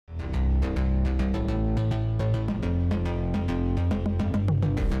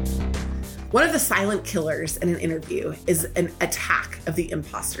One of the silent killers in an interview is an attack of the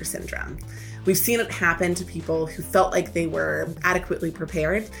imposter syndrome. We've seen it happen to people who felt like they were adequately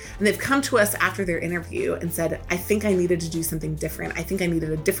prepared, and they've come to us after their interview and said, I think I needed to do something different. I think I needed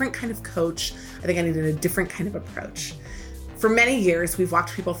a different kind of coach. I think I needed a different kind of approach. For many years, we've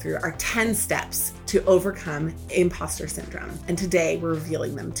walked people through our 10 steps to overcome imposter syndrome, and today we're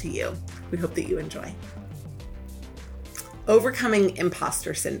revealing them to you. We hope that you enjoy. Overcoming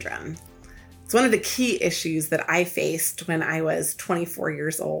imposter syndrome. It's one of the key issues that I faced when I was 24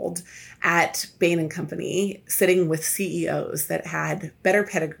 years old at Bain & Company, sitting with CEOs that had better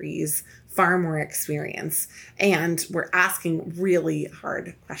pedigrees, far more experience, and were asking really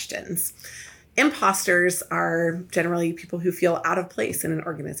hard questions. Imposters are generally people who feel out of place in an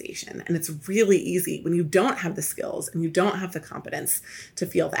organization, and it's really easy when you don't have the skills and you don't have the competence to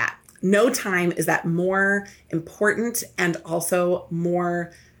feel that. No time is that more important and also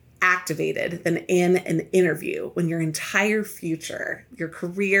more activated than in an interview when your entire future, your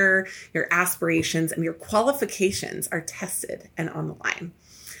career, your aspirations, and your qualifications are tested and on the line.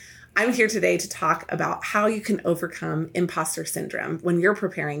 I'm here today to talk about how you can overcome imposter syndrome when you're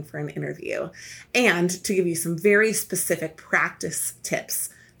preparing for an interview, and to give you some very specific practice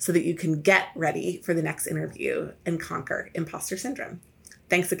tips so that you can get ready for the next interview and conquer imposter syndrome.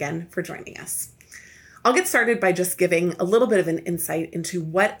 Thanks again for joining us. I'll get started by just giving a little bit of an insight into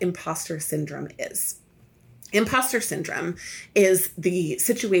what imposter syndrome is. Imposter syndrome is the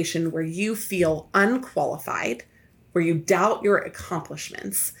situation where you feel unqualified, where you doubt your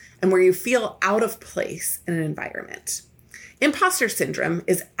accomplishments, and where you feel out of place in an environment. Imposter syndrome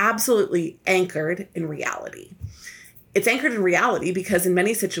is absolutely anchored in reality. It's anchored in reality because in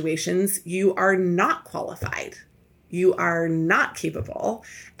many situations, you are not qualified. You are not capable,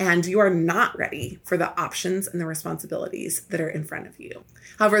 and you are not ready for the options and the responsibilities that are in front of you.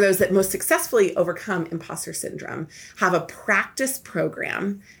 However, those that most successfully overcome imposter syndrome have a practice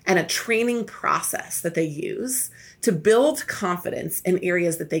program and a training process that they use to build confidence in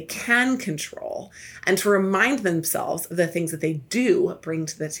areas that they can control and to remind themselves of the things that they do bring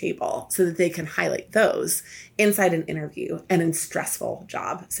to the table so that they can highlight those inside an interview and in stressful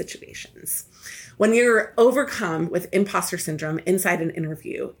job situations. When you're overcome with imposter syndrome inside an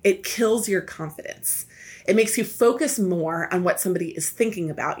interview, it kills your confidence. It makes you focus more on what somebody is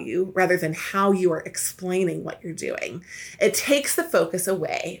thinking about you rather than how you are explaining what you're doing. It takes the focus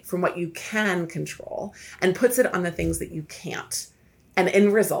away from what you can control and puts it on the things that you can't. And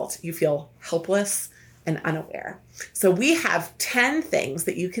in result, you feel helpless and unaware. So we have 10 things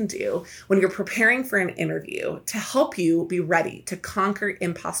that you can do when you're preparing for an interview to help you be ready to conquer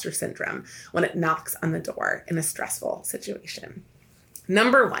imposter syndrome when it knocks on the door in a stressful situation.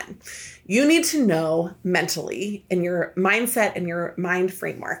 Number 1, you need to know mentally in your mindset and your mind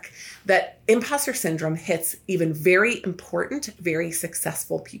framework that imposter syndrome hits even very important, very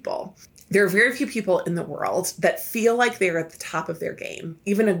successful people. There are very few people in the world that feel like they're at the top of their game.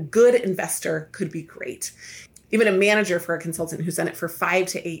 Even a good investor could be great. Even a manager for a consultant who's done it for 5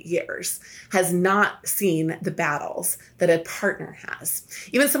 to 8 years has not seen the battles that a partner has.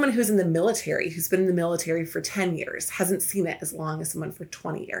 Even someone who's in the military, who's been in the military for 10 years, hasn't seen it as long as someone for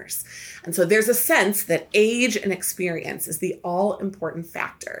 20 years. And so there's a sense that age and experience is the all-important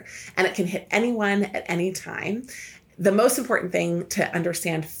factor, and it can hit anyone at any time. The most important thing to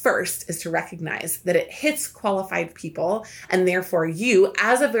understand first is to recognize that it hits qualified people, and therefore you,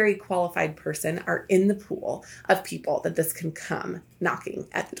 as a very qualified person, are in the pool of people that this can come knocking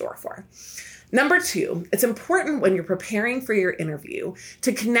at the door for. Number 2, it's important when you're preparing for your interview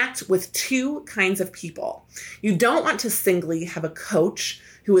to connect with 2 kinds of people. You don't want to singly have a coach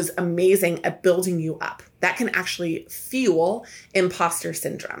who is amazing at building you up. That can actually fuel imposter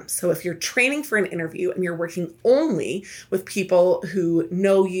syndrome. So if you're training for an interview and you're working only with people who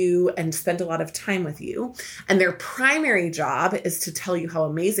know you and spend a lot of time with you, and their primary job is to tell you how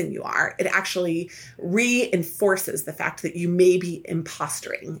amazing you are, it actually reinforces the fact that you may be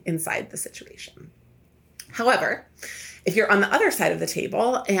impostoring inside the situation. However, if you're on the other side of the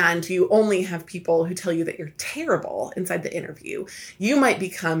table and you only have people who tell you that you're terrible inside the interview, you might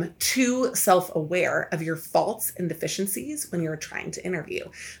become too self-aware of your faults and deficiencies when you're trying to interview.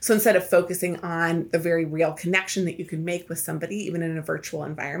 So instead of focusing on the very real connection that you can make with somebody, even in a virtual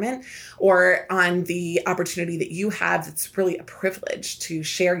environment, or on the opportunity that you have that's really a privilege to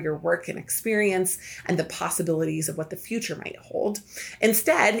share your work and experience and the possibilities of what the future might hold,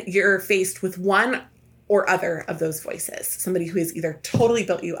 instead, you're faced with one or other of those voices, somebody who has either totally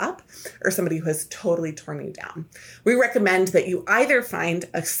built you up or somebody who has totally torn you down. We recommend that you either find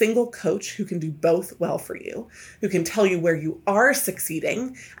a single coach who can do both well for you, who can tell you where you are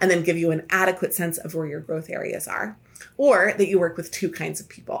succeeding and then give you an adequate sense of where your growth areas are, or that you work with two kinds of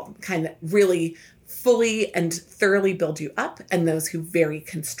people, the kind that really fully and thoroughly build you up and those who very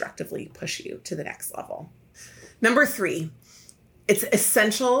constructively push you to the next level. Number 3, it's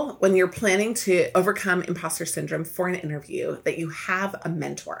essential when you're planning to overcome imposter syndrome for an interview that you have a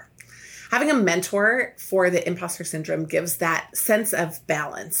mentor. Having a mentor for the imposter syndrome gives that sense of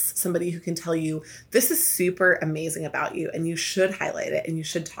balance, somebody who can tell you, this is super amazing about you and you should highlight it and you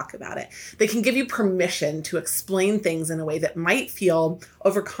should talk about it. They can give you permission to explain things in a way that might feel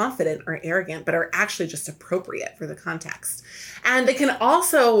overconfident or arrogant, but are actually just appropriate for the context. And they can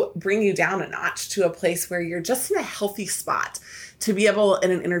also bring you down a notch to a place where you're just in a healthy spot to be able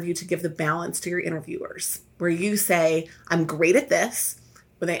in an interview to give the balance to your interviewers, where you say, I'm great at this,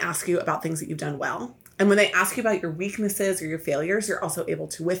 when they ask you about things that you've done well. And when they ask you about your weaknesses or your failures, you're also able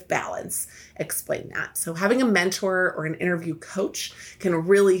to, with balance, explain that. So having a mentor or an interview coach can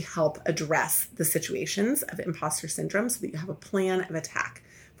really help address the situations of imposter syndrome so that you have a plan of attack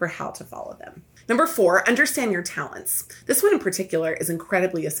for how to follow them. Number 4, understand your talents. This one in particular is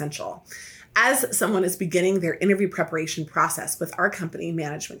incredibly essential. As someone is beginning their interview preparation process with our company,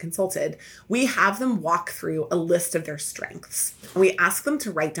 Management Consulted, we have them walk through a list of their strengths. And we ask them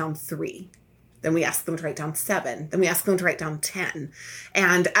to write down 3. Then we ask them to write down 7. Then we ask them to write down 10.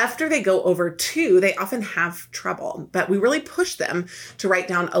 And after they go over 2, they often have trouble. But we really push them to write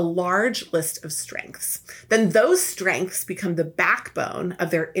down a large list of strengths. Then those strengths become the backbone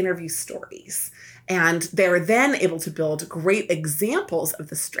of their interview stories. And they're then able to build great examples of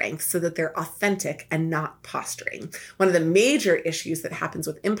the strengths so that they're authentic and not posturing. One of the major issues that happens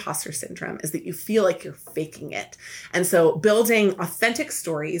with imposter syndrome is that you feel like you're faking it. And so building authentic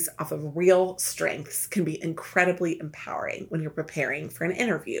stories off of real strengths can be incredibly empowering when you're preparing for an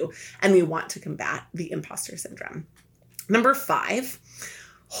interview and you want to combat the imposter syndrome. Number 5,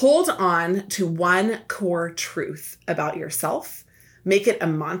 hold on to one core truth about yourself. Make it a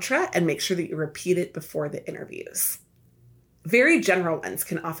mantra and make sure that you repeat it before the interviews. Very general ones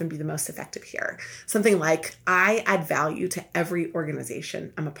can often be the most effective here. Something like, I add value to every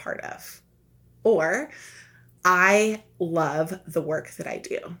organization I'm a part of. Or, I love the work that I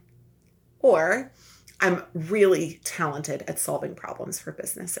do. Or, I'm really talented at solving problems for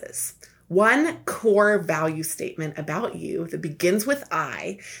businesses. One core value statement about you that begins with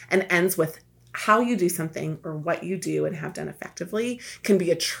I and ends with how you do something or what you do and have done effectively can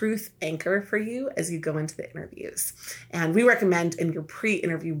be a truth anchor for you as you go into the interviews. And we recommend in your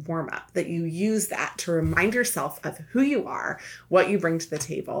pre-interview warm-up that you use that to remind yourself of who you are, what you bring to the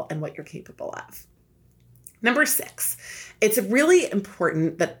table, and what you're capable of. Number 6, it's really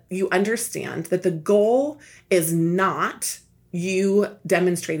important that you understand that the goal is not you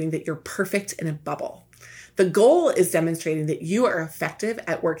demonstrating that you're perfect in a bubble. The goal is demonstrating that you are effective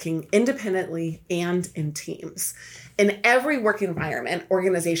at working independently and in teams. In every work environment,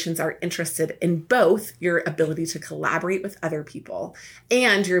 organizations are interested in both your ability to collaborate with other people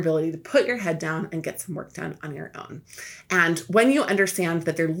and your ability to put your head down and get some work done on your own. And when you understand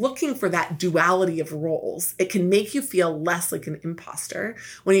that they're looking for that duality of roles, it can make you feel less like an imposter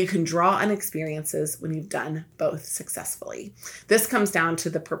when you can draw on experiences when you've done both successfully. This comes down to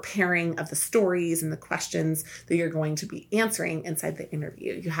the preparing of the stories and the questions that you're going to be answering inside the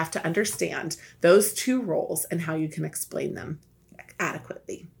interview. You have to understand those two roles and how you can explain them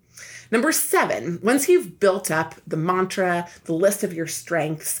adequately. Number 7, once you've built up the mantra, the list of your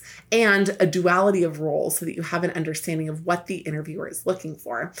strengths, and a duality of roles so that you have an understanding of what the interviewer is looking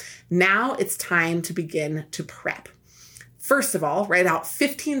for, now it's time to begin to prep. First of all, write out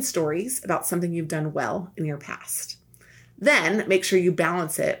 15 stories about something you've done well in your past. Then make sure you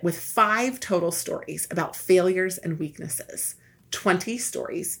balance it with 5 total stories about failures and weaknesses, 20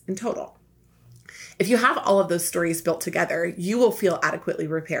 stories in total. If you have all of those stories built together, you will feel adequately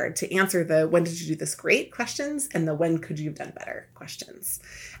prepared to answer the when did you do this great questions and the when could you have done better questions.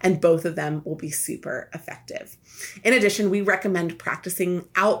 And both of them will be super effective. In addition, we recommend practicing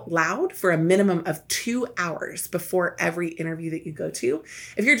out loud for a minimum of 2 hours before every interview that you go to.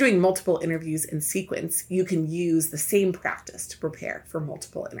 If you're doing multiple interviews in sequence, you can use the same practice to prepare for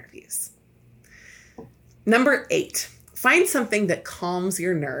multiple interviews. Number 8. Find something that calms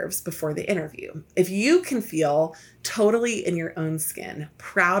your nerves before the interview. If you can feel totally in your own skin,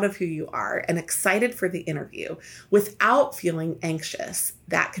 proud of who you are, and excited for the interview without feeling anxious,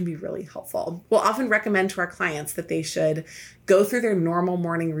 that can be really helpful. We'll often recommend to our clients that they should go through their normal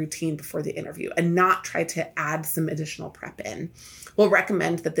morning routine before the interview and not try to add some additional prep in. We'll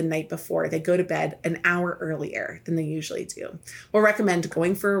recommend that the night before they go to bed an hour earlier than they usually do. We'll recommend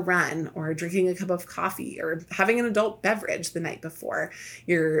going for a run or drinking a cup of coffee or having an adult beverage the night before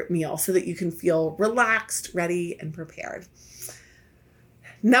your meal so that you can feel relaxed, ready, and prepared.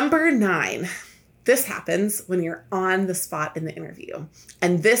 Number 9. This happens when you're on the spot in the interview.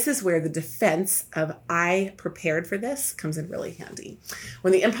 And this is where the defense of I prepared for this comes in really handy.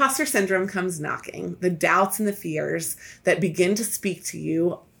 When the imposter syndrome comes knocking, the doubts and the fears that begin to speak to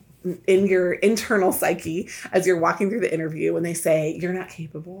you in your internal psyche as you're walking through the interview, when they say, you're not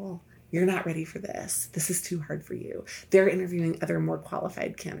capable, you're not ready for this, this is too hard for you, they're interviewing other more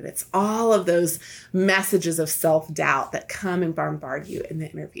qualified candidates, all of those messages of self-doubt that come and bombard you in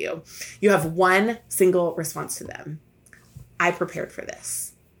the interview, you have one single response to them: I prepared for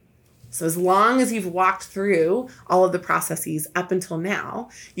this. So as long as you've walked through all of the processes up until now,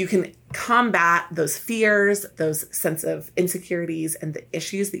 you can combat those fears, those sense of insecurities, and the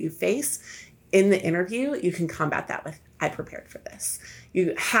issues that you face in the interview. You can combat that with I prepared for this.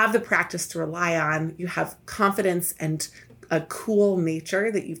 You have the practice to rely on. You have confidence and a cool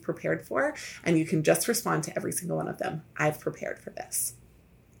nature that you've prepared for, and you can just respond to every single one of them. I've prepared for this.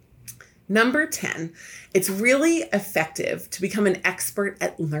 Number 10, it's really effective to become an expert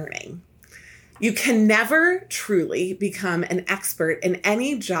at learning. You can never truly become an expert in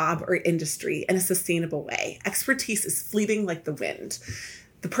any job or industry in a sustainable way. Expertise is fleeting like the wind.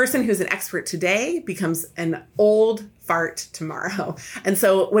 The person who's an expert today becomes an old fart tomorrow. And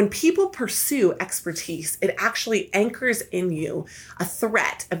so when people pursue expertise, it actually anchors in you a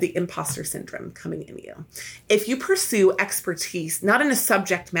threat of the imposter syndrome coming in you. If you pursue expertise, not in a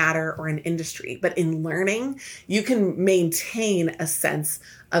subject matter or an industry, but in learning, you can maintain a sense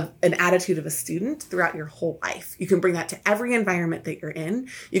of an attitude of a student throughout your whole life. You can bring that to every environment that you're in.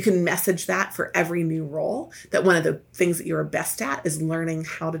 You can message that for every new role, that one of the things that you're best at is learning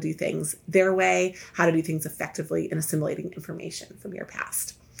how to do things their way, how to do things effectively, and assimilating information from your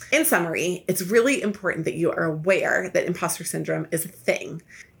past. In summary, it's really important that you are aware that imposter syndrome is a thing.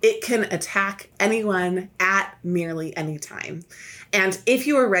 It can attack anyone at nearly any time. And if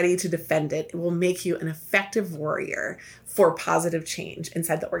you are ready to defend it, it will make you an effective warrior for positive change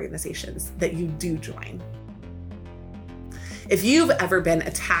inside the organizations that you do join. If you've ever been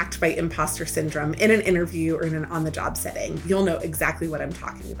attacked by imposter syndrome in an interview or in an on-the-job setting, you'll know exactly what I'm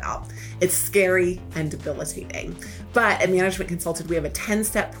talking about. It's scary and debilitating. But at Management Consulted, we have a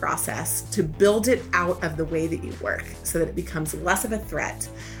 10-step process to build it out of the way that you work so that it becomes less of a threat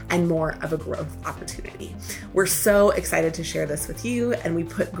and more of a growth opportunity. We're so excited to share this with you, and we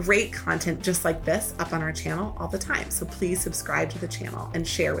put great content just like this up on our channel all the time. So please subscribe to the channel and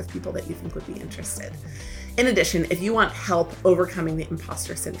share with people that you think would be interested. In addition, if you want help overcoming the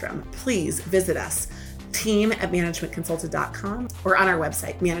imposter syndrome, please visit us, team@managementconsulted.com, or on our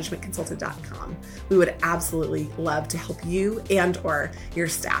website, managementconsulted.com. We would absolutely love to help you and or your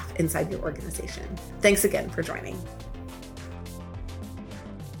staff inside your organization. Thanks again for joining.